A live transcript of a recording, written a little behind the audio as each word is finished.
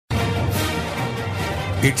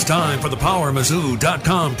It's time for the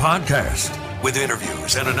PowerMizzou.com podcast with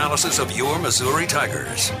interviews and analysis of your Missouri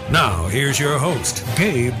Tigers. Now, here's your host,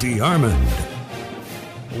 Gabe DeArmond.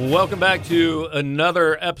 Welcome back to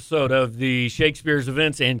another episode of the Shakespeare's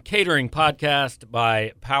Events and Catering podcast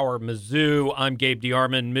by Power Mizzou. I'm Gabe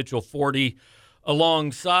DeArmond, Mitchell Forty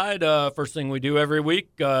alongside. First thing we do every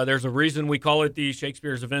week, there's a reason we call it the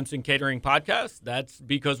Shakespeare's Events and Catering podcast. That's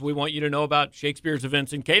because we want you to know about Shakespeare's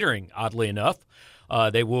Events and Catering, oddly enough.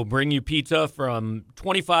 They will bring you pizza from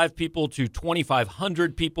 25 people to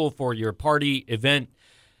 2,500 people for your party, event,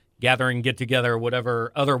 gathering, get-together,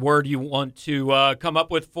 whatever other word you want to come up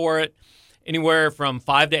with for it. Anywhere from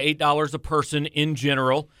 $5 to $8 a person in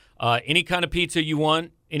general. Any kind of pizza you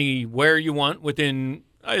want, anywhere you want, within,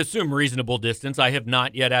 I assume, reasonable distance. I have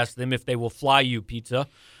not yet asked them if they will fly you pizza.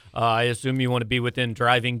 I assume you want to be within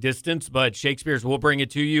driving distance, but Shakespeare's will bring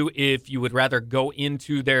it to you if you would rather go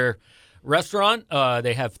into their restaurant.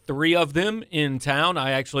 They have 3 of them in town.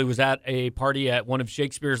 I actually was at a party at one of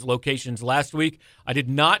Shakespeare's locations last week. I did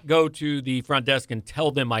not go to the front desk and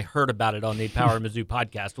tell them I heard about it on the Power Mizzou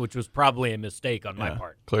podcast, which was probably a mistake on my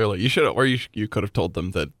part. Clearly. You could have told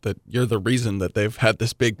them that you're the reason that they've had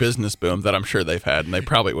this big business boom that I'm sure they've had, and they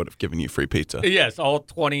probably would have given you free pizza. Yes, all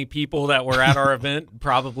 20 people that were at our event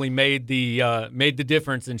probably made the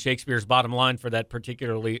difference in Shakespeare's bottom line for that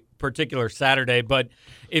particular Saturday. But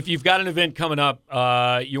if you've got an event coming up,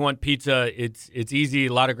 you want pizza, it's easy.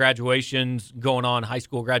 A lot of graduations going on, high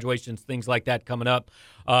school graduations, things like that coming up.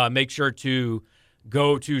 Make sure to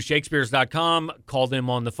go to shakespeares.com, call them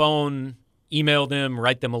on the phone, email them,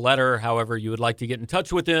 write them a letter, however you would like to get in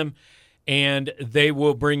touch with them, and they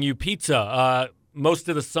will bring you pizza. Most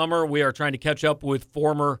of the summer, we are trying to catch up with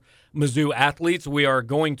former Mizzou athletes. We are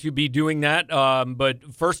going to be doing that.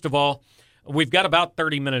 But first of all, we've got about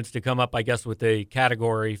 30 minutes to come up, I guess, with a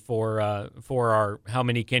category for our How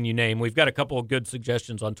Many Can You Name? We've got a couple of good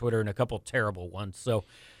suggestions on Twitter and a couple of terrible ones. So,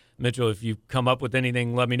 Mitchell, if you come up with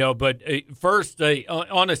anything, let me know. But first,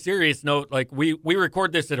 on a serious note, like we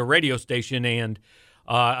record this at a radio station, and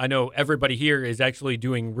I know everybody here is actually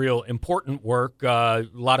doing real important work. A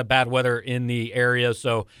lot of bad weather in the area.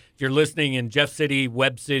 So if you're listening in Jeff City,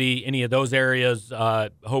 Webb City, any of those areas,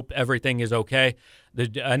 hope everything is okay.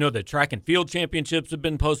 I know the track and field championships have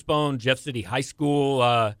been postponed. Jeff City High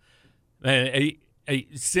School,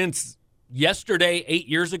 since yesterday, 8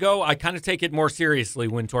 years ago, I kind of take it more seriously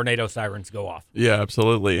when tornado sirens go off. Yeah,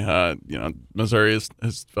 absolutely. Missouri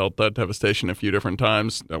has felt that devastation a few different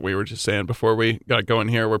times. We were just saying before we got going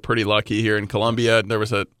here, we're pretty lucky here in Columbia. There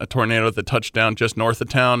was a tornado that touched down just north of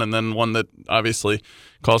town, and then one that obviously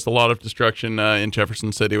caused a lot of destruction in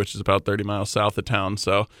Jefferson City, which is about 30 miles south of town.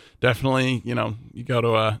 So definitely, you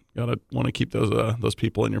gotta want to keep those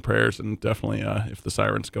people in your prayers, and definitely if the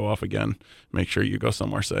sirens go off again, make sure you go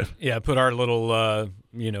somewhere safe. Yeah, put our little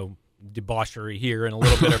debauchery here in a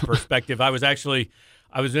little bit of perspective. I was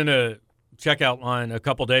in a checkout line a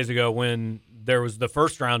couple days ago when there was the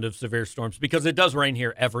first round of severe storms, because it does rain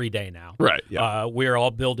here every day now. Right. Yeah. We're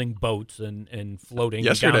all building boats and floating.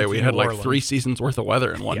 Yesterday we had New Orleans. 3 seasons worth of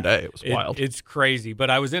weather in one day. It was wild. It's crazy.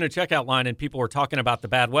 But I was in a checkout line and people were talking about the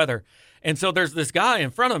bad weather. And so there's this guy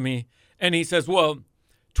in front of me and he says, well,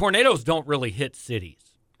 tornadoes don't really hit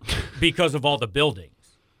cities because of all the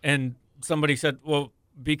buildings. And somebody said, well,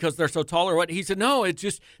 because they're so tall or what? He said, no, it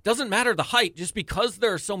just doesn't matter the height. Just because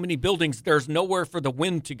there are so many buildings, there's nowhere for the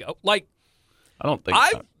wind to go. Like, I don't think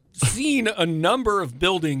I've seen a number of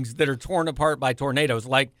buildings that are torn apart by tornadoes.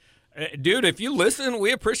 Like, dude, if you listen,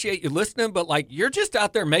 we appreciate you listening, but like you're just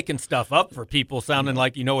out there making stuff up for people, sounding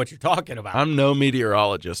like you know what you're talking about. I'm no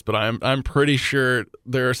meteorologist, but I'm pretty sure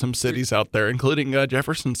there are some cities out there, including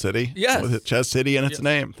Jefferson City, yes, with Ches City in its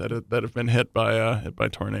name, that have been hit by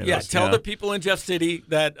tornadoes. Yeah, tell the people in Jeff City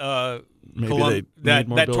that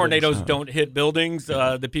that tornadoes don't hit buildings.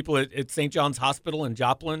 The people at St. John's Hospital in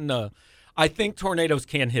Joplin. I think tornadoes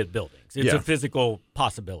can hit buildings. It's a physical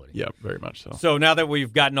possibility. Yeah, very much so. So now that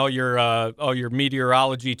we've gotten all your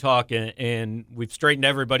meteorology talk and we've straightened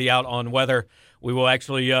everybody out on weather, we will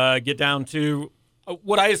actually get down to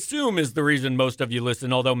what I assume is the reason most of you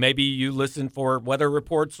listen, although maybe you listen for weather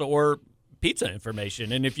reports or pizza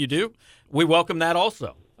information. And if you do, we welcome that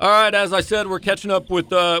also. All right, as I said, we're catching up with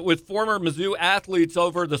former Mizzou athletes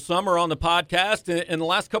over the summer on the podcast. In the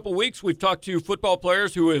last couple of weeks, we've talked to football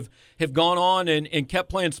players who have gone on and kept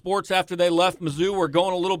playing sports after they left Mizzou. We're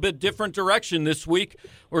going a little bit different direction this week.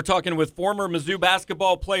 We're talking with former Mizzou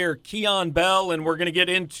basketball player Keon Bell, and we're going to get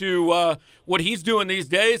into what he's doing these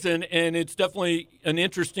days, and it's definitely an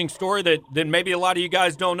interesting story that maybe a lot of you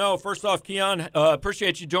guys don't know. First off, Keon,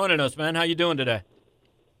 appreciate you joining us, man. How you doing today?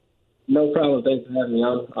 No problem. Thanks for having me.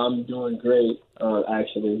 I'm doing great.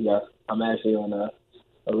 Actually, yeah, I'm actually on a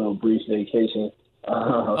little brief vacation.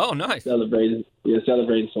 Oh, nice. Celebrating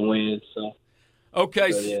some wins. So.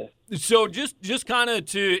 Okay, yeah. So just kind of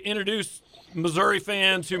to introduce Missouri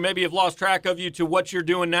fans who maybe have lost track of you to what you're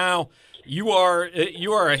doing now. You are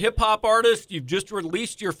a hip hop artist. You've just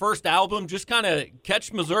released your first album. Just kind of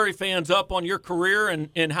catch Missouri fans up on your career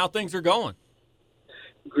and how things are going.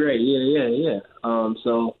 Great, yeah.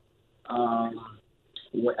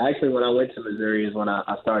 Actually, when I went to Missouri is when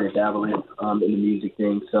I started dabbling in the music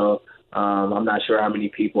thing. So I'm not sure how many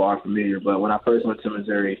people are familiar, but when I first went to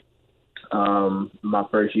Missouri. My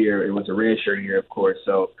first year, it was a redshirt year, of course.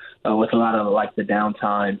 So with a lot of like the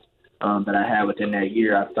downtime that I had within that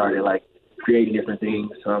year, I started like creating different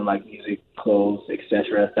things, like music, clothes,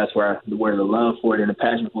 etc. That's where the love for it and the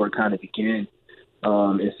passion for it kind of began.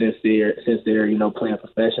 And since there, playing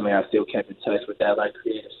professionally, I still kept in touch with that like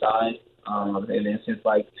creative side. And then since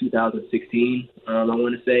like 2016, I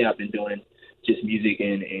want to say I've been doing just music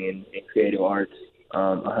and creative arts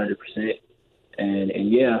 100%.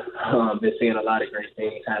 And yeah, been seeing a lot of great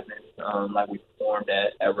things happen. Like we performed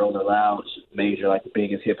at Rolling Loud, major, like the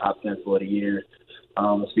biggest hip hop festival of the year.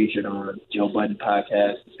 Was featured on Joe Budden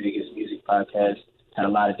podcast, the biggest music podcast. Had a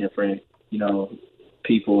lot of different,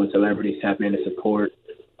 people and celebrities tap in to support.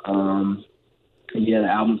 And yeah, the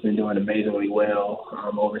album's been doing amazingly well.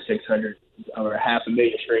 Over 600, over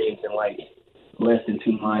 500,000 streams in like less than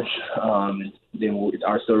 2 months. And then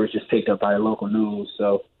our story was just picked up by the local news.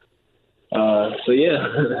 So yeah,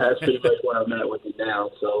 that's pretty much where I'm at with it now.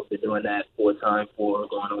 So been doing that full time for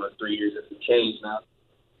going on 3 years and some change now.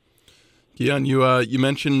 Keon, you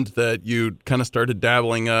mentioned that you kind of started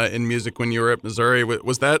dabbling in music when you were at Missouri. Why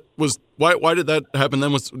did that happen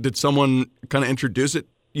then? Did someone kind of introduce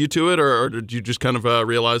you to it, or did you just kind of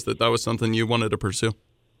realize that was something you wanted to pursue?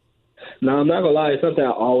 No, I'm not gonna lie. It's something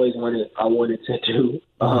I always wanted to do.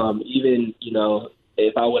 Even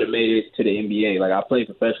if I would have made it to the NBA, like I played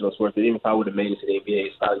professional sports, but even if I would have made it to the NBA,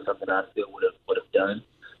 it's probably something I still would have done.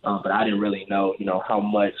 But I didn't really know, how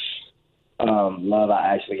much love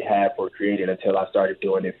I actually had for creating until I started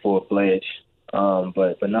doing it full-fledged.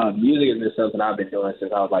 But no, music has been something I've been doing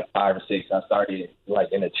since I was like 5 or 6. I started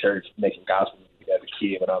like in a church making gospel music as a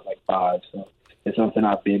kid when I was like 5. So it's something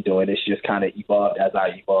I've been doing. It's just kind of evolved as I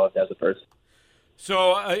evolved as a person.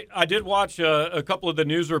 So I did watch a couple of the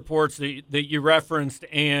news reports that you referenced,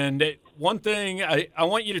 and one thing I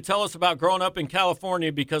want you to tell us about growing up in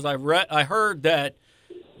California, because I heard that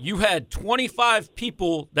you had 25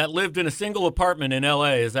 people that lived in a single apartment in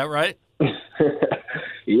L.A. Is that right?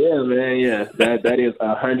 Yeah, man. Yeah, that is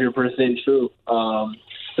 100% true.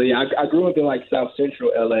 So yeah, I grew up in like South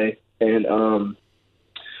Central L.A. and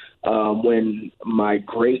when my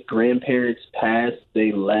great grandparents passed,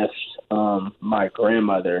 they left my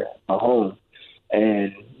grandmother a home,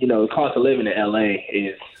 and the cost of living in LA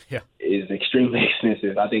is extremely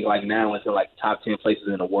expensive. I think like now it's in like top 10 places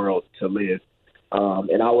in the world to live.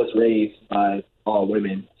 And I was raised by all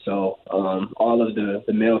women, so all of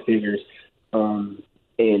the male figures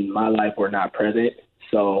in my life were not present.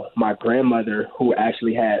 So my grandmother, who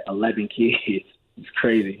actually had 11 kids, it's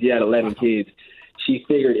crazy. She had 11 kids. She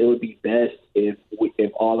figured it would be best if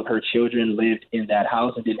all of her children lived in that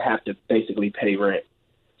house and didn't have to basically pay rent.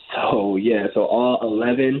 So, yeah, all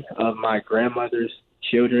 11 of my grandmother's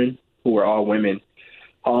children, who were all women,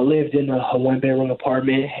 all lived in a one-bedroom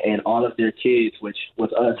apartment, and all of their kids, which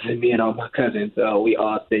was us and me and all my cousins, we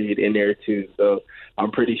all stayed in there too. So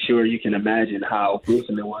I'm pretty sure you can imagine how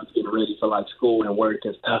gruesome it was getting ready for like school and work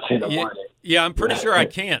and stuff in the morning. Yeah, I'm pretty sure I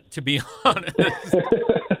can't, to be honest.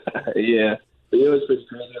 Yeah. It was pretty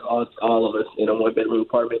crazy, all of us in a one-bedroom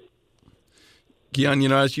apartment. Keon,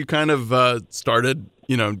 as you kind of started,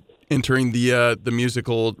 entering the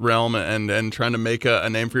musical realm and trying to make a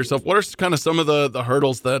name for yourself, what are kind of some of the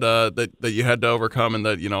hurdles that you had to overcome and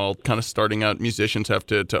that, all kind of starting out musicians have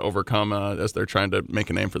to overcome as they're trying to make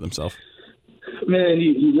a name for themselves? Man,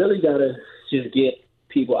 you really got to just get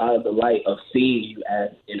people out of the light of seeing you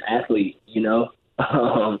as an athlete,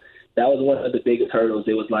 That was one of the biggest hurdles.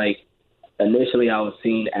 It was like, initially, I was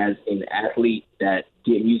seen as an athlete that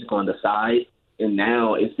did music on the side, and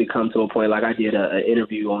now it's become to a point like I did an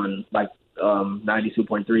interview on like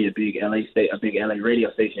 92.3, a big LA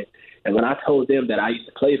radio station, and when I told them that I used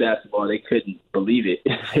to play basketball, they couldn't believe it.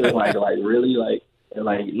 They were like really,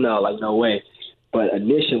 no way. But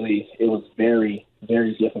initially, it was very,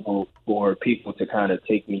 very difficult for people to kind of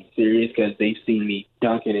take me serious because they've seen me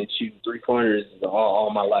dunking and shooting 3-pointers all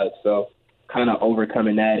my life. So kind of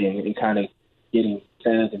overcoming that and kind of getting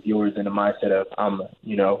fans and viewers in the mindset of I'm,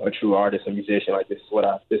 a true artist and musician. Like this is what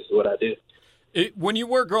I do. When you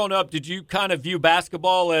were growing up, did you kind of view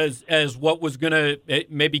basketball as what was going to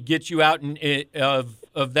maybe get you out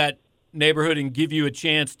of that neighborhood and give you a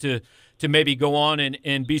chance to maybe go on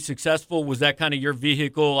and be successful? Was that kind of your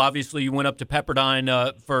vehicle? Obviously, you went up to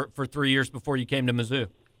Pepperdine for 3 years before you came to Mizzou.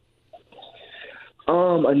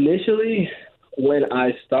 Initially, when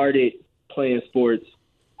I started playing sports,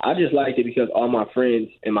 I just liked it because all my friends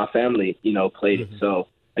and my family, played it. So,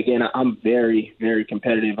 again, I'm very, very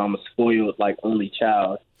competitive. I'm a spoiled, only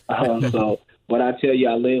child. So when I tell you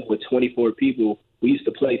I live with 24 people, we used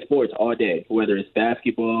to play sports all day, whether it's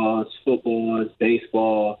basketball, football,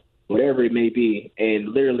 baseball, whatever it may be. And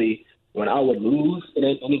literally, when I would lose, it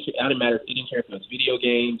didn't matter. It didn't care if it was video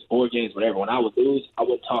games, board games, whatever. When I would lose, I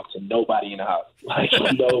wouldn't talk to nobody in the house,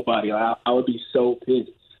 nobody. I would be so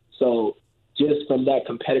pissed. So just from that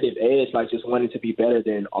competitive edge, just wanting to be better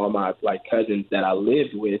than all my cousins that I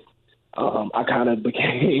lived with, I kind of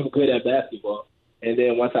became good at basketball. And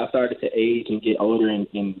then once I started to age and get older and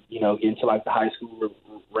get into the high school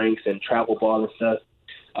ranks and travel ball and stuff,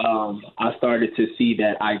 I started to see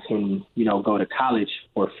that I can, go to college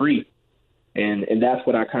for free. And that's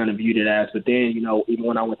what I kind of viewed it as. But then, even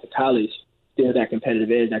when I went to college, still that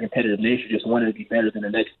competitive edge, that competitive nature, just wanted to be better than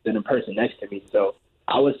the person next to me. So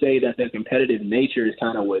I would say that the competitive nature is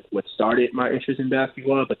kind of what started my interest in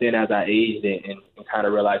basketball. But then as I aged and kind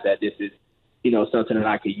of realized that this is, something that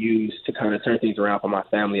I could use to kind of turn things around for my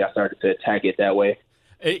family, I started to attack it that way.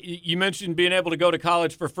 You mentioned being able to go to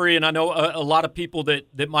college for free, and I know a lot of people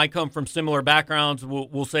that might come from similar backgrounds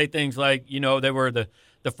will say things like, they were the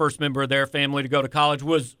first member of their family to go to college.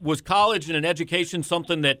 Was college and an education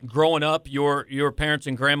something that growing up your parents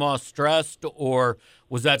and grandma stressed, or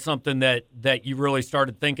was that something that you really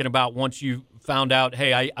started thinking about once you found out,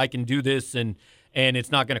 hey, I can do this and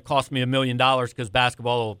it's not going to cost me $1 million because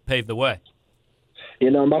basketball will pave the way?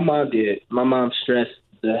 My mom did. My mom stressed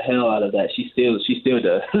the hell out of that. She still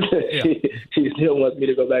does. Yeah. she still wants me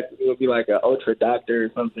to go back to be like an ultra doctor or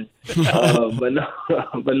something. But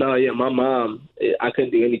no, yeah, my mom, I couldn't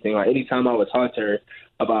do anything. Anytime I would talk to her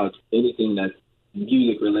about anything that's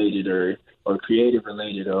music related or creative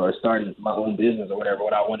related or starting my own business or whatever,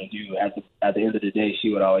 what I want to do, at the end of the day, she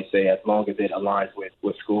would always say, as long as it aligns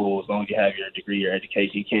with school, as long as you have your degree, your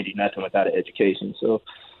education, you can't do nothing without an education. So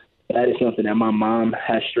that is something that my mom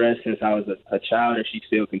has stressed since I was a child, and she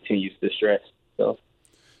still continues to stress. So,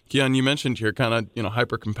 Keon, you mentioned your kind of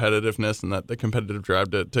hyper competitiveness and that the competitive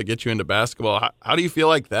drive to get you into basketball. How do you feel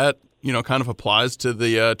like that kind of applies to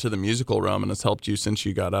the musical realm and has helped you since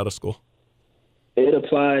you got out of school? It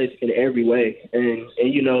applies in every way, and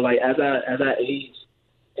as I aged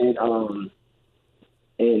and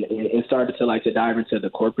started to dive into the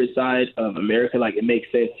corporate side of America, it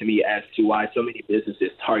makes sense to me as to why so many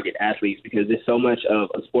businesses target athletes, because there's so much of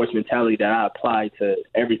a sports mentality that I apply to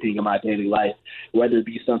everything in my daily life, whether it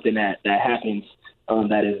be something that happens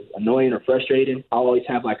that is annoying or frustrating. I always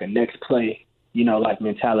have a next play,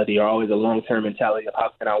 mentality, or always a long-term mentality of how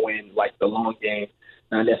can I win the long game,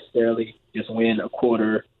 not necessarily just win a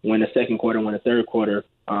quarter, win a second quarter, win a third quarter,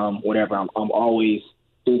 whatever. I'm always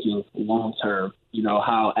thinking long-term.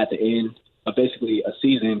 How at the end of basically a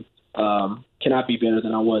season, can I be better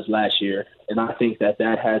than I was last year? And I think that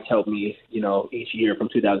has helped me, each year from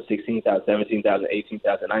 2016, 2017, 2018,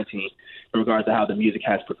 2019, in regards to how the music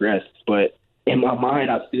has progressed. But in my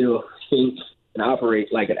mind, I still think and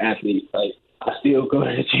operate like an athlete. I still go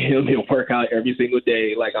to the gym and work out every single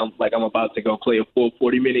day. I'm about to go play a full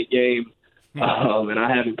 40-minute game. And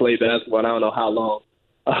I haven't played basketball in I don't know how long.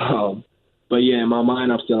 But yeah, in my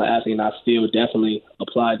mind, I'm still an athlete, and I still definitely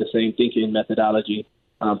apply the same thinking methodology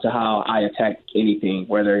to how I attack anything,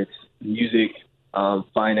 whether it's music,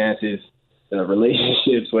 finances,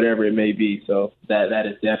 relationships, whatever it may be. So that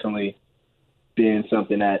has definitely been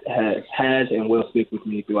something that has and will stick with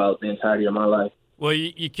me throughout the entirety of my life. Well,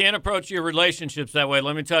 you can't approach your relationships that way.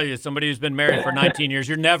 Let me tell you, somebody who's been married for 19 years,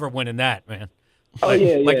 you're never winning that, man.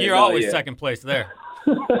 You're always second place there.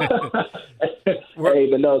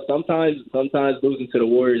 Hey, but no, sometimes losing to the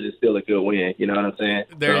Warriors is still a good win. You know what I'm saying?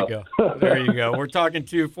 There you go. We're talking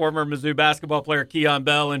to former Mizzou basketball player Keon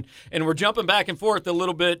Bell, and we're jumping back and forth a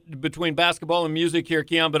little bit between basketball and music here,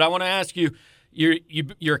 Keon. But I want to ask you,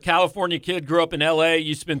 you're a California kid, grew up in L.A.,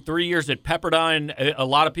 you spent 3 years at Pepperdine. A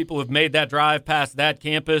lot of people have made that drive past that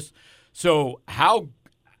campus. So how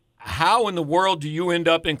in the world do you end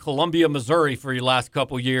up in Columbia, Missouri for your last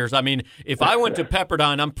couple years? I mean, if I went to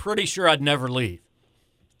Pepperdine, I'm pretty sure I'd never leave.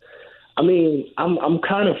 I mean, I'm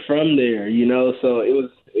kind of from there, so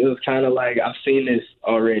it was kind of like I've seen this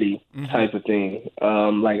already type of thing.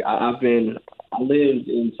 Like I lived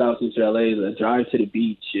in Southeast LA. The drive to the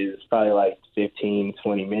beach is probably like 15,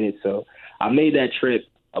 20 minutes. So I made that trip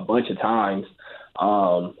a bunch of times.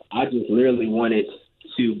 I just literally wanted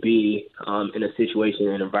to be in a situation,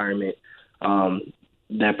 an environment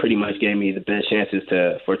that pretty much gave me the best chances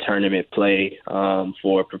for tournament play,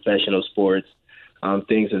 for professional sports,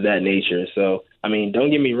 things of that nature. So, I mean, don't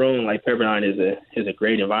get me wrong. Like Pepperdine is a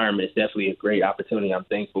great environment. It's definitely a great opportunity. I'm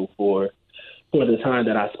thankful for the time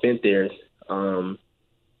that I spent there.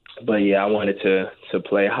 But yeah, I wanted to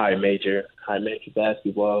play high major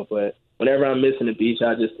basketball. But whenever I'm missing the beach,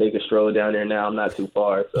 I just take a stroll down there. Now I'm not too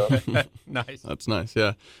far. So Nice. That's nice,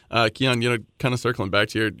 yeah. Keon, kind of circling back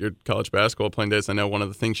to your college basketball playing days, I know one of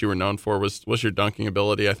the things you were known for was your dunking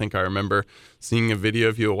ability. I think I remember seeing a video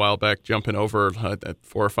of you a while back jumping over at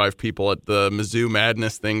 4 or 5 people at the Mizzou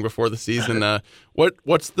Madness thing before the season.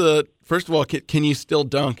 What's the first of all? Can you still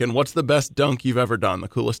dunk? And what's the best dunk you've ever done? The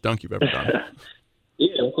coolest dunk you've ever done?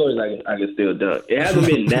 Yeah, of course I can still dunk. It hasn't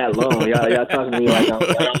been that long. Y'all talking to me like I'm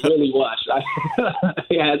really washed.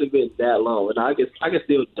 It hasn't been that long, but I can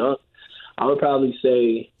still dunk. I would probably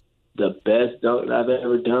say the best dunk that I've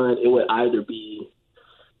ever done. It would either be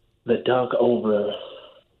the dunk over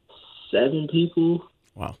 7 people.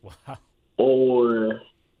 Wow. Or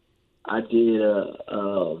I did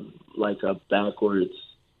a backwards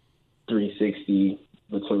 360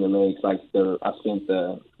 between the legs, I spent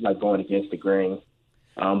going against the grain.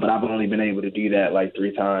 But I've only been able to do that like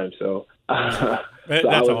 3 times. So, I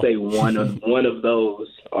would say one of those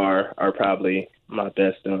are probably my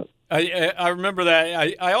best dunk. I remember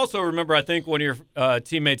that. I also remember, I think, one of your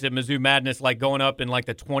teammates at Mizzou Madness, like going up in like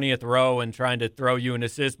the 20th row and trying to throw you an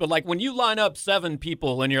assist. But like when you line up 7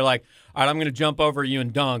 people and you're like, all right, I'm going to jump over you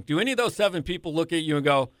and dunk, do any of those 7 people look at you and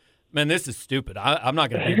go, man, this is stupid. I'm not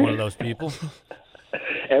going to be one of those people?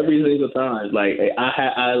 Every single time. Like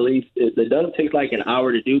I at least the dunk takes like an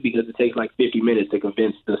hour to do because it takes like 50 minutes to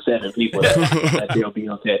convince the 7 people that they'll be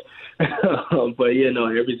okay. But yeah, no,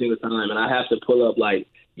 every single time, and I have to pull up like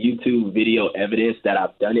YouTube video evidence that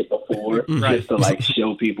I've done it before, just to like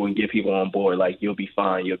show people and get people on board. Like you'll be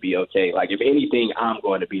fine, you'll be okay. Like if anything, I'm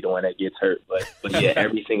going to be the one that gets hurt. But yeah,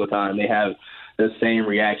 every single time they have the same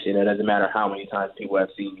reaction. It doesn't matter how many times people have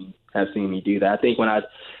seen me do that. I think when I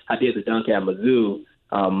did the dunk at Mizzou,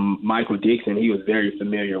 Michael Dixon, he was very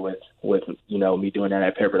familiar with me doing that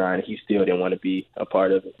at Pepperdine. He still didn't want to be a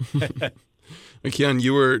part of it. Keon,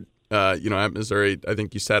 you were at Missouri. I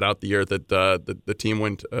think you sat out the year that the team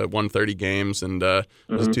won 30 games and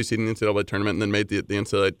was 2 seed in the NCAA tournament, and then made the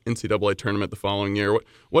NCAA tournament the following year.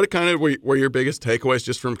 What kind of were your biggest takeaways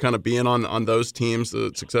just from kind of being on those teams,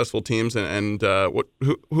 the successful teams, and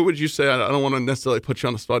who would you say? I don't want to necessarily put you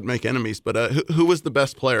on the spot and make enemies, but who was the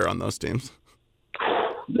best player on those teams?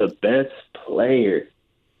 The best player,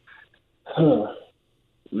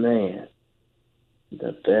 man.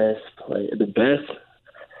 The best player,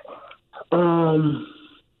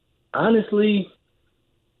 honestly,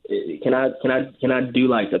 can I do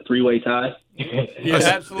like a 3-way tie? Yeah,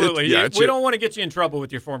 absolutely. We don't want to get you in trouble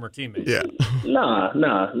with your former teammates. Yeah. Nah.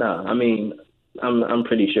 I mean, I'm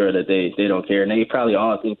pretty sure that they don't care, and they probably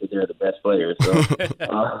all think that they're the best players. So,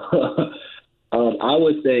 I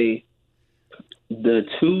would say the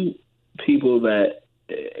 2 people that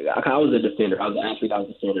I was a defender. I was an athlete. I was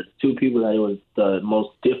a defender. The 2 people that it was the most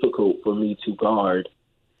difficult for me to guard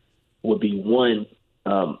would be one,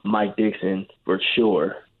 Mike Dixon, for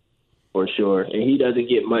sure. And he doesn't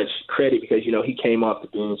get much credit because, he came off the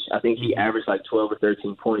bench. I think he averaged like 12 or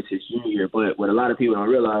 13 points his junior year. But what a lot of people don't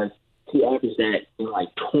realize, he averaged that in like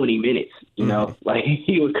 20 minutes, Like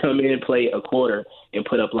he would come in and play a quarter and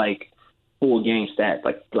put up like full game stats,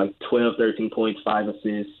 like 12, 13 points, 5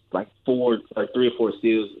 assists, like 3 or 4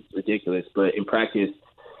 steals. It's ridiculous. But in practice,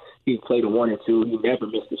 he played a 1 or 2. He never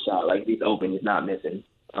missed a shot. Like, he's open, he's not missing.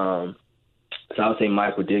 So I would say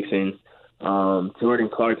Michael Dixon. Jordan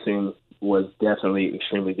Clarkson was definitely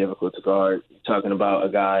extremely difficult to guard. You're talking about a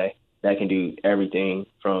guy that can do everything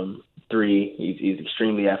from 3. He's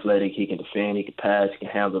extremely athletic. He can defend. He can pass. He can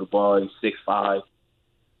handle the ball. He's 6'5".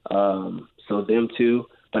 So them 2.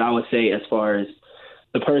 But I would say as far as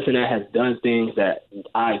the person that has done things that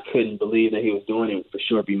I couldn't believe that he was doing, it would for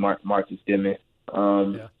sure be Marcus Dimon.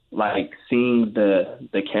 Like seeing the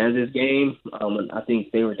Kansas game, I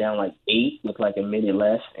think they were down like 8 with like a minute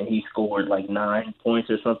left, and he scored like 9 points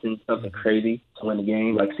or something crazy to win the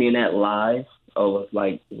game. Like seeing that live, was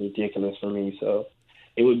like ridiculous for me. So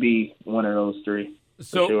it would be one of those 3 for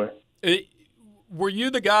sure. Were you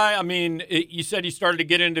the guy? I mean, you said you started to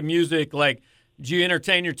get into music like Did you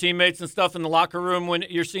entertain your teammates and stuff in the locker room when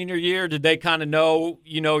your senior year? Did they kind of know,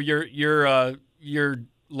 your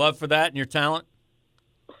love for that and your talent?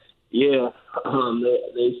 Yeah,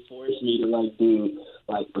 they forced me to do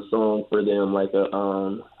a song for them, like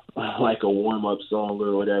a warm up song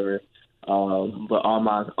or whatever. But all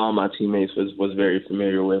my teammates was very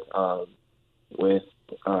familiar with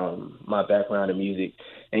my background in music,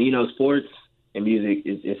 and sports and music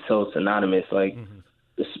is so synonymous.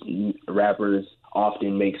 Rappers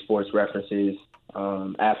often make sports references.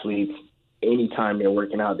 Athletes, anytime they're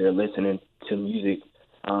working out, they're listening to music.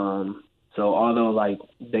 So although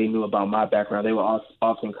they knew about my background, they would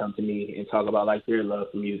often come to me and talk about their love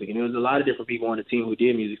for music. And there was a lot of different people on the team who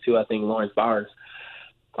did music too. I think Lawrence Bowers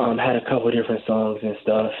had a couple of different songs and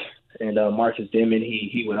stuff. And Marcus Denman,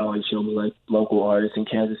 he would always show me local artists in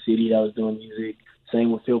Kansas City that was doing music.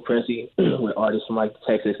 Same with Phil Pressey, with artists from the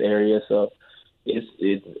Texas area. So it's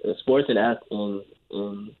sports and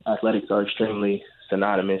athletics are extremely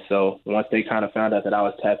synonymous. So once they kind of found out that I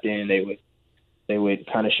was tapped in, they would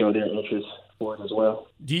kind of show their interest for it as well.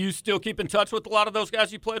 Do you still keep in touch with a lot of those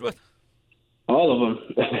guys you played with? All of them,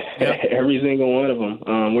 yeah. Every single one of them.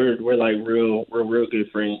 We're real good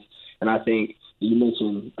friends. And I think you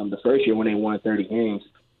mentioned the first year when they won 30 games,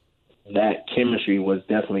 that chemistry was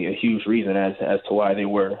definitely a huge reason as to why they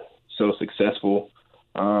were so successful.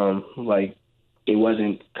 It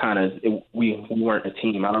wasn't we weren't a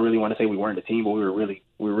team. I don't really want to say we weren't a team, but we were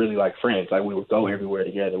really like friends. We would go everywhere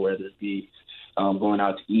together, whether it be going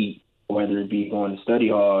out to eat, whether it be going to study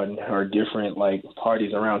hall or different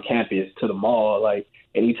parties around campus, to the mall.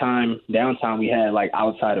 Anytime downtown we had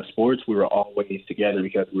outside of sports, we were always together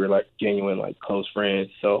because we were genuine close friends.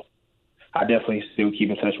 So I definitely still keep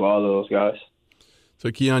in touch with all of those guys.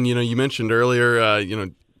 So Keon, you mentioned earlier,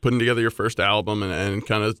 putting together your first album and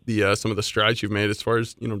kind of the some of the strides you've made as far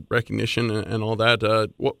as recognition and all that.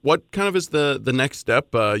 What kind of is the next step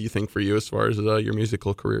you think for you as far as your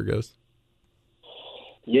musical career goes?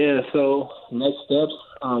 Yeah, so next steps,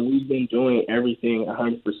 we've been doing everything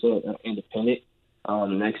 100% independent.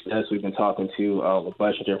 Next steps, we've been talking to a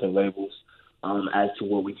bunch of different labels as to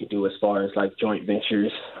what we could do as far as joint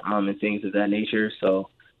ventures and things of that nature. So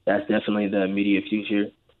that's definitely the immediate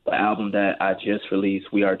future. The album that I just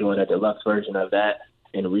released, we are doing a deluxe version of that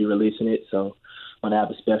and re-releasing it. So I'm going to have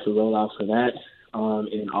a special rollout for that,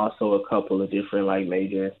 and also a couple of different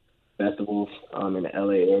major festivals in the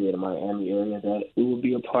LA area, the Miami area that we will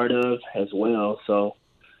be a part of as well. So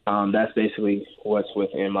that's basically what's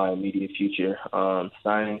within my immediate future,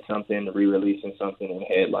 signing something, re-releasing something, and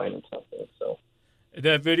headlining something. So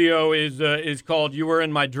that video is called "You Were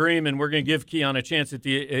in My Dream," and we're going to give Keon a chance at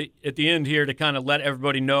the end here to kind of let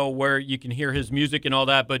everybody know where you can hear his music and all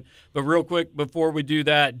that. But real quick before we do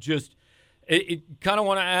that, just kind of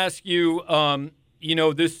want to ask you,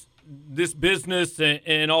 this business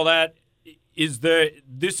and all that this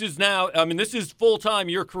is full time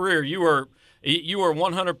your career. You are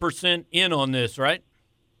 100% in on this, right?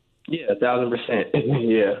 Yeah, 1,000%.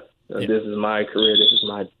 Yeah. This is my career. This is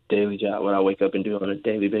my daily job, what I wake up and do on a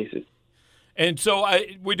daily basis. And so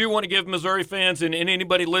we do want to give Missouri fans and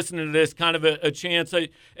anybody listening to this kind of a chance.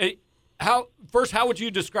 How would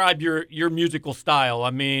you describe your musical style?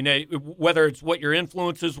 I mean, whether it's what your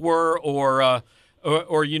influences were or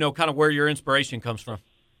kind of where your inspiration comes from.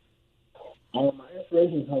 My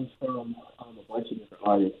inspiration comes from a bunch of different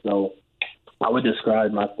artists. So I would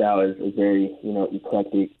describe my style as very,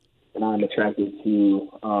 eclectic. And I'm attracted to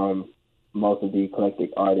most of the eclectic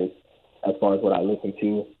artists as far as what I listen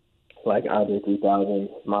to. Andre 3000,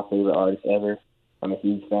 my favorite artist ever. I'm a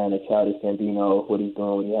huge fan of Childish Gambino, what he's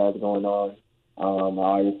doing, what he has going on. An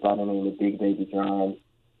artist by the name of Big Baby John,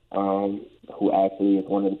 who actually is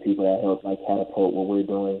one of the people that helped catapult what we're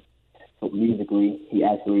doing. So musically, he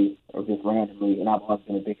actually, or just randomly, and I've always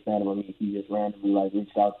been a big fan of him, he just randomly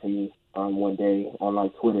reached out to me one day on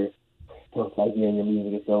Twitter. So it's yeah, your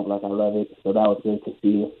music is dope, I love it. So that was good to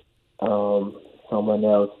see. Someone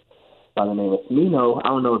else by the name of Smino. I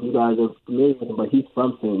don't know if you guys are familiar with him, but he's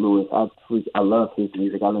from St. Louis. I love his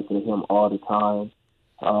music. I listen to him all the time.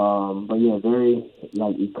 But yeah, very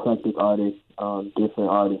eclectic artists, different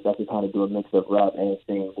artists that can kind of do a mix of rap and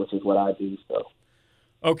sing, which is what I do. So.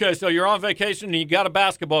 Okay, so you're on vacation and you got a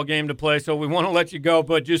basketball game to play, so we want to let you go,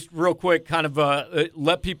 but just real quick, kind of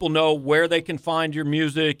let people know where they can find your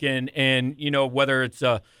music and whether it's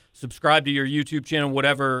subscribe to your YouTube channel,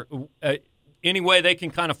 whatever, any way they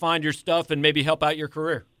can kind of find your stuff and maybe help out your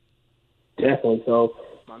career. Definitely. So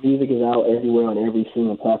my music is out everywhere on every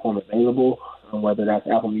streaming platform available, whether that's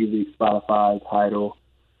Apple Music, Spotify, Tidal,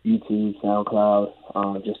 YouTube,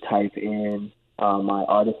 SoundCloud. Just type in my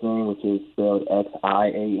artist name, which is spelled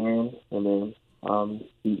Xian and then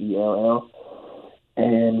Bell.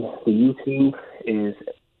 And the YouTube is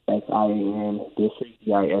Xian District,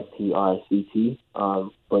 Distrct.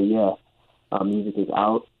 But yeah, music is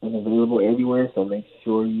out and available everywhere, so make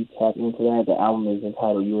sure you tap into that. The album is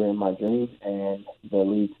entitled You Were in My Dreams, and the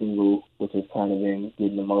lead single, which has kind of been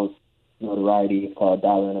getting the most notoriety, is called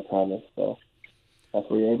Dollar and a Promise. So that's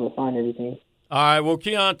where you're able to find everything. All right, well,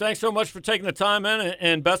 Keon, thanks so much for taking the time, man,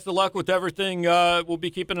 and best of luck with everything. We'll be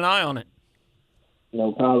keeping an eye on it.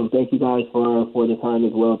 No problem. Thank you guys for the time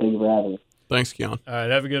as well. Thank you for having me. Thanks, Keon. All right,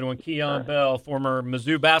 have a good one. Keon Bell, former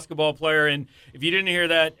Mizzou basketball player. And if you didn't hear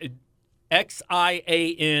that,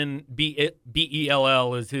 Xianbell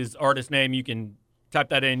is his artist name. You can type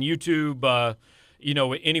that in YouTube,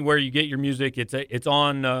 anywhere you get your music. It's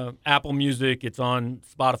on Apple Music. It's on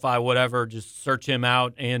Spotify, whatever. Just search him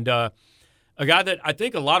out. And a guy that I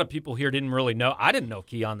think a lot of people here didn't really know. I didn't know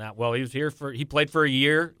Keon that well. He played for a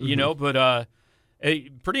year, but a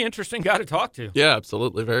pretty interesting guy to talk to. Yeah,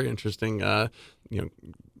 absolutely. Very interesting.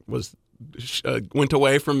 Went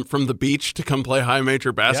away from the beach to come play high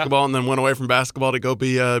major basketball, and then went away from basketball to go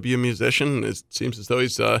be a musician. It seems as though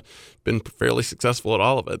he's been fairly successful at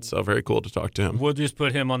all of it. So very cool to talk to him. We'll just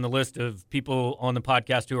put him on the list of people on the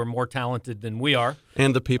podcast who are more talented than we are,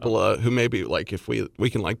 and the people who maybe if we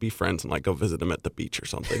can be friends and go visit him at the beach or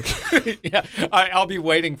something. Yeah, I'll be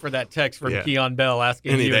waiting for that text from Keon Bell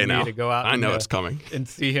asking Any you day and me now. to go out. I know it's coming and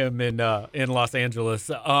see him in Los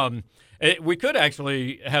Angeles. We could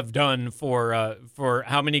actually have done for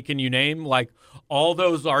how many can you name? Like all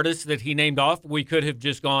those artists that he named off, we could have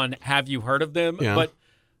just gone, have you heard of them? Yeah. But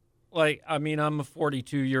I'm a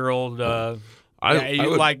 42-year-old.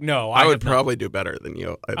 I would probably do better than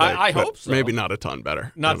you. I hope so. Maybe not a ton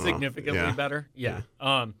better. Not significantly better. Yeah.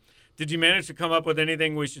 Did you manage to come up with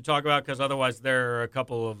anything we should talk about? Because otherwise, there are a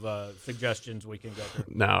couple of suggestions we can go through.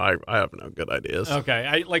 No, I have no good ideas.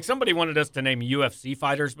 Okay, somebody wanted us to name UFC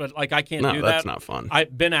fighters, but I can't do that. No, that's not fun.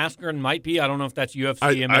 Ben Askren might be. I don't know if that's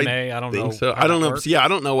UFC, MMA. I don't know. So I don't know. Yeah, I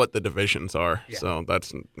don't know what the divisions are. Yeah. So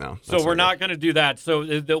that's no. So we're not going to do that. So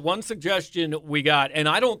the one suggestion we got, and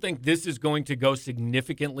I don't think this is going to go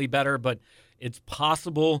significantly better, but it's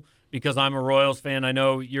possible. Because I'm a Royals fan. I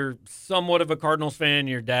know you're somewhat of a Cardinals fan.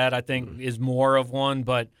 Your dad, I think, is more of one.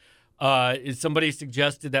 But somebody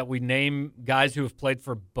suggested that we name guys who have played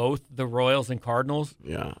for both the Royals and Cardinals.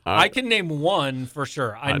 Yeah. I can name one for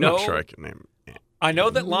sure. I'm not sure I can name. I know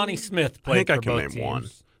that Lonnie Smith played for both teams. I think I can name one.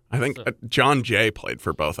 I think John Jay played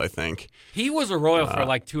for both, I think. He was a Royal for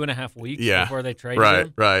 2.5 weeks before they traded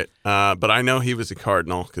him. Right. But I know he was a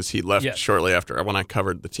Cardinal because he left shortly after. When I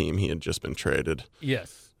covered the team, he had just been traded.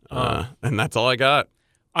 Yes. And that's all I got.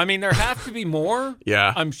 I mean, there have to be more.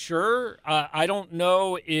 Yeah. I'm sure. I don't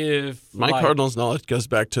know if my Cardinals knowledge goes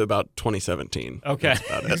back to about 2017. Okay.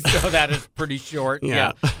 So that is pretty short.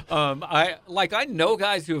 Yeah. I know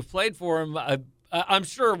guys who have played for him. I'm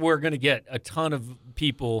sure we're going to get a ton of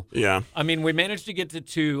people. Yeah. I mean, we managed to get to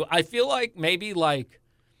 2. I feel like maybe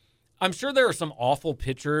I'm sure there are some awful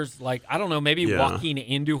pitchers. I don't know, maybe Joaquin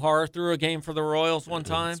Andujar threw a game for the Royals one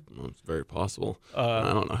time. It's very possible.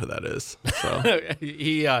 I don't know who that is. So.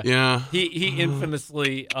 He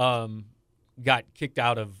infamously got kicked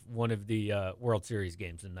out of one of the World Series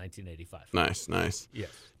games in 1985. Nice. Yes.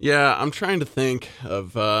 Yeah, I'm trying to think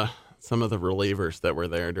of some of the relievers that were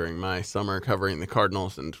there during my summer covering the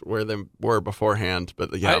Cardinals and where they were beforehand.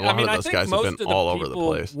 But a lot of those guys have been all over the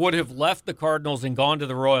place. Would have left the Cardinals and gone to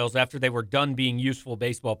the Royals after they were done being useful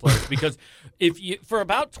baseball players. Because for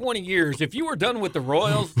about 20 years, if you were done with the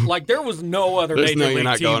Royals, there was no other major league you're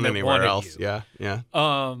not team going that anywhere wanted else. You. Yeah.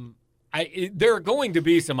 There are going to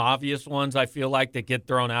be some obvious ones, I feel like, that get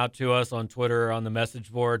thrown out to us on Twitter or on the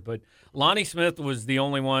message board. But Lonnie Smith was the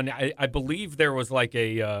only one. I believe there was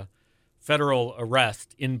a federal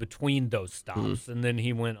arrest in between those stops, and then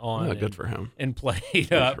he went on good for him. And played with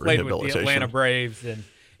the Atlanta Braves and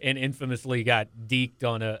infamously got deked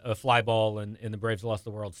on a fly ball, and the Braves lost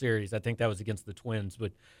the World Series. I think that was against the Twins,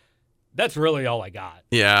 but that's really all I got.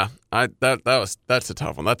 Yeah, that's a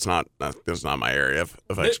tough one. That's not my area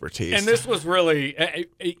of expertise. And this was really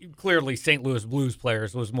clearly St. Louis Blues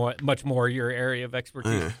players was much more your area of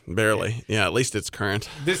expertise. Barely. Yeah, at least it's current.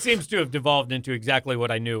 This seems to have devolved into exactly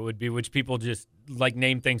what I knew it would be, which people just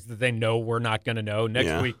name things that they know we're not going to know.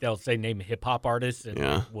 Next week they'll say name hip hop artists,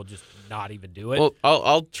 and we'll just not even do it. Well,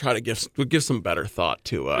 I'll try to give some better thought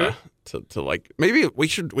to maybe we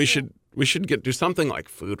should we should do something like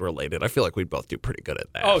food related. I feel like we'd both do pretty good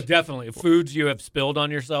at that. Oh, definitely. Foods you have spilled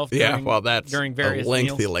on yourself. That's during various a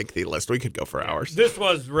lengthy meals. list. We could go for hours. This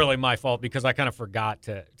was really my fault because I kind of forgot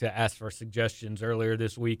to ask for suggestions earlier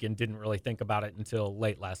this week and didn't really think about it until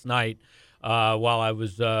late last night while I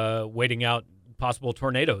was waiting out possible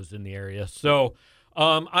tornadoes in the area. So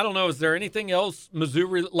I don't know. Is there anything else,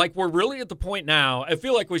 Missouri? Like, we're really at the point now. I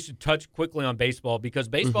feel like we should touch quickly on baseball because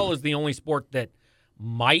baseball is the only sport that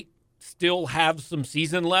might still have some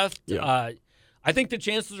season left. Yeah. I think the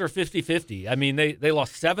chances are 50-50. I mean, they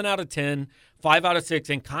lost 7 out of 10, 5 out of 6,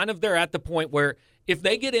 and kind of they're at the point where if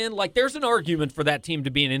they get in, like, there's an argument for that team to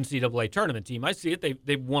be an NCAA tournament team. I see it.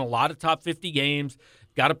 They've won a lot of top 50 games,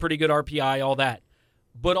 got a pretty good RPI, all that.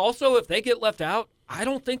 But also, if they get left out, I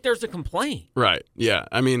don't think there's a complaint. Right. Yeah.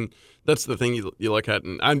 I mean, that's the thing you look at,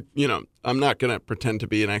 and I'm not going to pretend to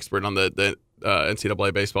be an expert on the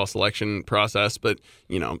NCAA baseball selection process, but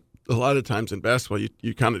a lot of times in basketball,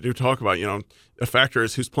 you kind of do talk about, a factor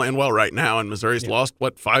is who's playing well right now. And Missouri's lost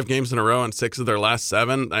 5 games in a row and 6 of their last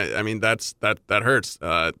 7. I mean, that hurts.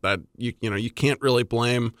 That you can't really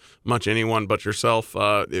blame much anyone but yourself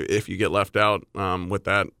if you get left out with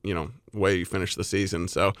that way you finish the season.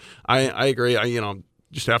 So I agree.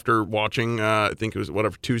 Just after watching, I think it was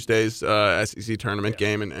Tuesday's SEC tournament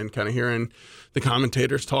game and kind of hearing the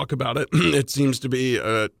commentators talk about it, it seems to be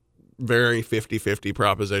a very 50-50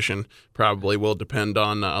 proposition. Probably will depend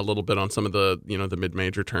on a little bit on some of the the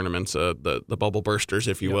mid-major tournaments, the bubble bursters,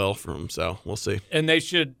 if you will. So we'll see. And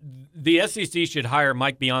the SEC should hire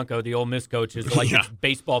Mike Bianco, the Ole Miss coach, as like his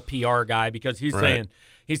baseball PR guy because he's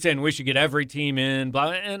saying we should get every team in.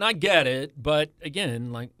 And I get it, but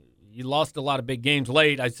again, like, you lost a lot of big games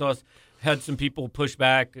late. I had some people push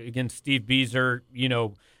back against Steve Beazer.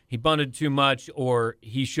 He bunted too much, or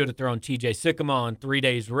he should have thrown T.J. Sycamore on 3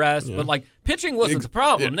 days rest. Yeah. But, pitching wasn't the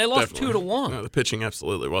problem. They lost definitely. 2-1. No, the pitching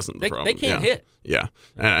absolutely wasn't the problem. They can't hit. Yeah.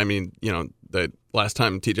 And I mean, the last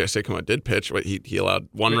time T.J. Sycamore did pitch, he allowed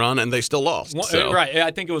 1 run, and they still lost. Right.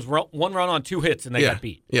 I think it was 1 run on 2 hits, and they got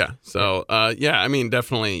beat. Yeah. So, I mean,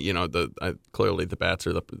 definitely, clearly the bats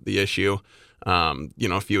are the issue.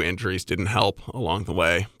 A few injuries didn't help along the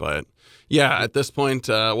way, but yeah, at this point,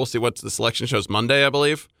 we'll see what the selection shows Monday, I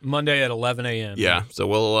believe. Monday at 11 a.m. Yeah, so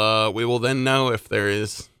we will then know if there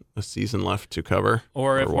is a season left to cover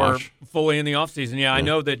or if watch. We're fully in the off season. Yeah, I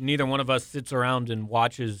know that neither one of us sits around and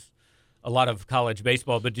watches a lot of college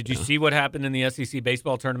baseball, but did you see what happened in the SEC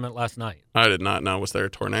baseball tournament last night? I did not know. Was there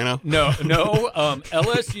a tornado? No.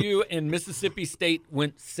 LSU and Mississippi State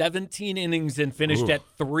went 17 innings and finished at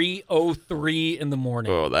 3:03 in the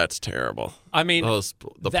morning. Oh, that's terrible. I mean, that's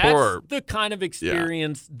the kind of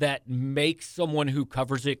experience that makes someone who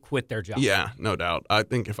covers it quit their job. Yeah, no doubt. I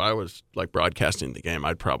think if I was broadcasting the game,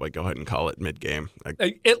 I'd probably go ahead and call it mid-game.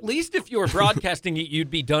 At least if you were broadcasting it,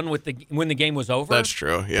 you'd be done when the game was over. That's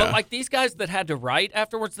true. Yeah. But these guys that had to write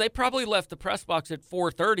afterwards, they probably left the press box at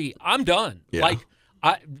 4:30. I'm done. Yeah.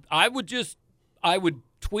 I would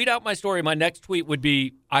tweet out my story. My next tweet would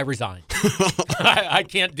be, I resign. I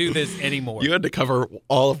can't do this anymore. You had to cover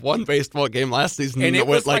all of one baseball game last season and it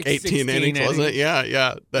went 18 innings, wasn't it?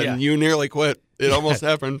 Yeah. Then you nearly quit. It almost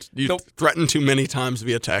happened. You threatened too many times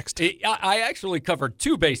via text. I actually covered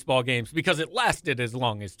 2 baseball games because it lasted as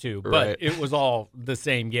long as 2, but right. It was all the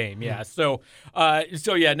same game. Yeah. So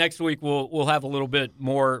next week we'll have a little bit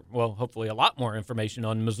more, well, hopefully a lot more information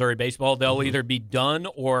on Missouri baseball. They'll either be done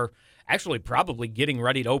or actually probably getting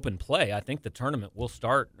ready to open play. I think the tournament will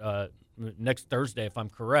start next Thursday, if I'm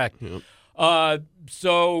correct. Yep.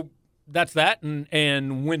 So that's that.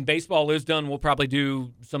 And when baseball is done, we'll probably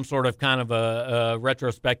do some sort of kind of a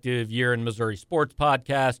retrospective year in Missouri sports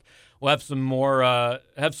podcast. We'll have some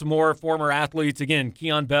more former athletes. Again,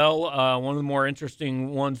 Keon Bell, one of the more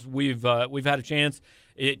interesting ones we've had a chance.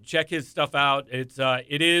 Check his stuff out. It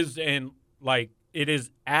is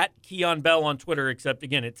at Keon Bell on Twitter, except,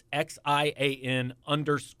 again, it's XIAN_Bell.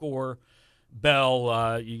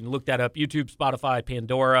 You can look that up. YouTube, Spotify,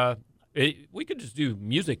 Pandora. We could just do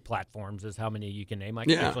music platforms is how many you can name. I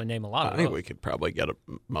can actually name a lot of those. I think we could probably get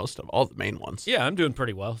most of all the main ones. Yeah, I'm doing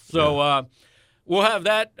pretty well. So we'll have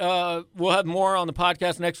that. We'll have more on the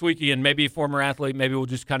podcast next week. Again, maybe a former athlete. Maybe we'll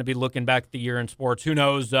just kind of be looking back at the year in sports. Who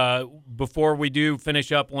knows? Before we do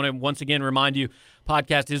finish up, I want to once again remind you,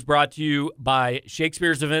 podcast is brought to you by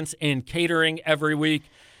Shakespeare's Events and Catering every week.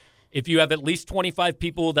 If you have at least 25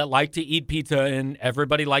 people that like to eat pizza, and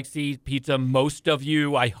everybody likes to eat pizza, most of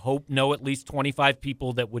you, I hope, know at least 25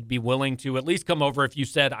 people that would be willing to at least come over if you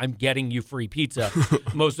said, I'm getting you free pizza.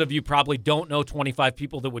 Most of you probably don't know 25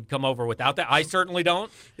 people that would come over without that. I certainly don't.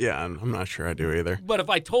 Yeah, I'm not sure I do either. But if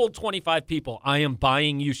I told 25 people, I am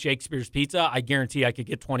buying you Shakespeare's Pizza, I guarantee I could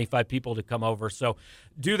get 25 people to come over. So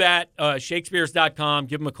do that. Shakespeares.com,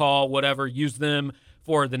 give them a call, whatever. Use them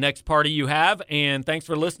for the next party you have. And thanks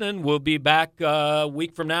for listening. We'll be back a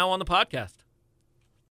week from now on the podcast.